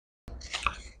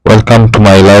Welcome to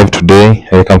my live today.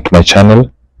 Welcome to my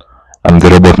channel. I'm the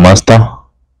Robot Master.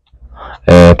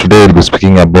 Today we'll be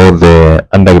speaking about the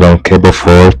underground cable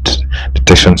fault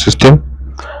detection system.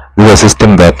 This is a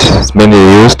system that is mainly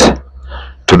used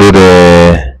to do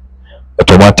the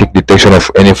automatic detection of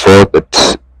any fault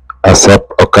that has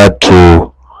occurred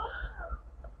to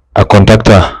a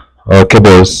contactor or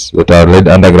cables that are laid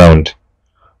underground.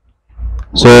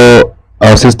 So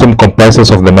our system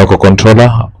comprises of the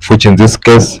microcontroller, which in this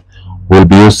case we'll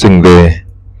be using the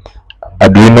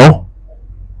Arduino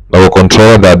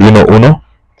microcontroller, the Arduino Uno.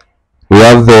 We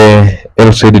have the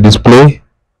LCD display,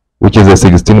 which is a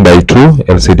 16:2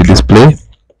 LCD display.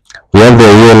 We have the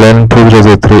ULN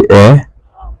 2003A,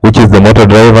 which is the motor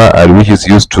driver and which is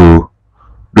used to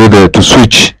do to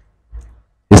switch.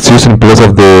 It's used in place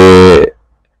of the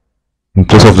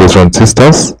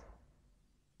transistors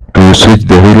to switch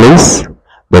the relays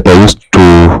that are used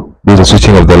to do the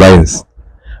switching of the lines.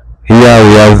 Here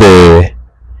we have the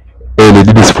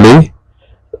LED display.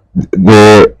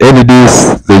 The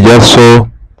LEDs, they just show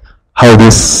how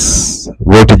this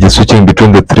voltage is switching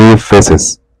between the three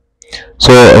phases.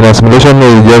 So in our simulation,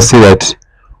 we just see that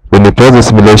when we pause the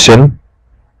simulation,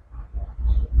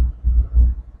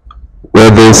 where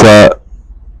there is a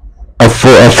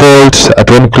fault at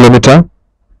 1 kilometer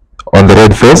on the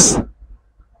red phase,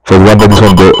 for example this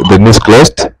one, the NIS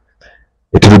closed,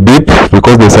 it will beep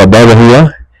because there's a buzzer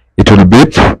here. It will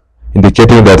beep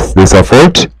indicating that there's a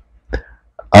fault,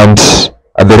 and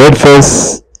at the red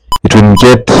phase it will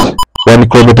indicate 1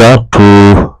 kilometer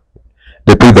to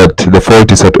depict that the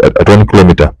fault is at 1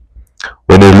 kilometer.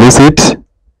 When you release it,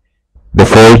 the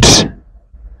fault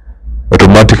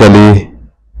automatically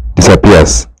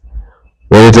disappears.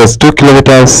 When it is 2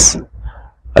 kilometers,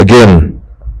 again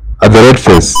at the red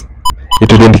phase,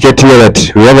 it will indicate here that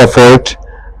we have a fault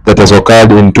that has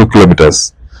occurred in 2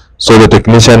 kilometers. So the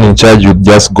technician in charge would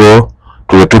just go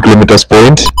to the 2 kilometers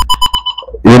point.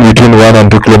 In between 1 and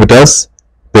 2 kilometers,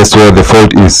 that's where the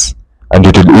fault is, and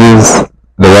it will ease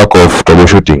the work of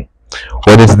troubleshooting.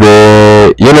 When it's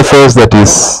the yellow phase that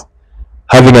is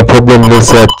having a problem, let's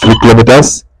say at 3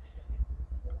 kilometers,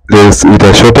 it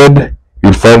has shorted,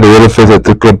 you'll find the yellow phase at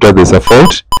 3 kilometers there's a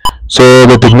fault. So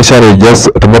the technician will just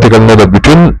automatically know that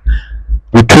between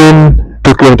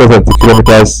 2 kilometers and 3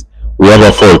 kilometers we have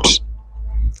a fault.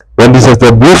 When this is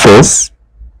the blue phase,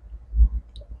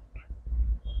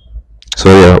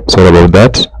 sorry about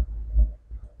that.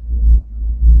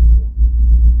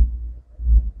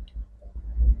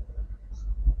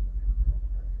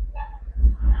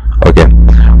 Okay,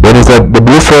 when it's at the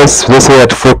blue phase, let's say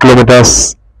at 4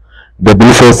 kilometers, the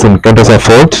blue phase encounters a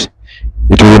fault.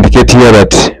 It will indicate here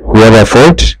that we have a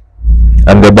fault,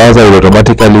 and the buzzer will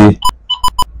automatically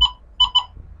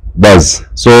buzz.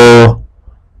 So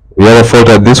we have a fault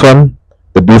at this one.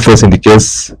 The blue phase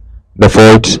indicates the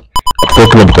fault at 4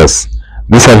 kilometers.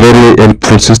 This is a very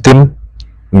helpful system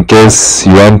in case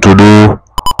you want to do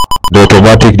the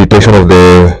automatic detection of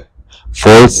the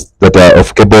faults that are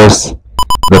of cables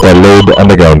that are laid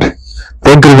underground.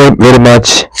 Thank you very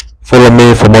much. Follow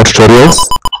me for more tutorials.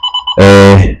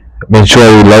 Make sure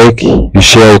you like, you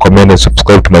share, you comment, and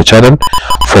subscribe to my channel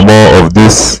for more of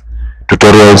these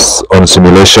tutorials on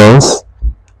simulations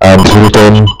and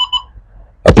real-time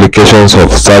applications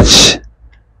of such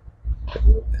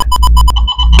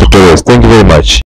tutorials. Thank you very much.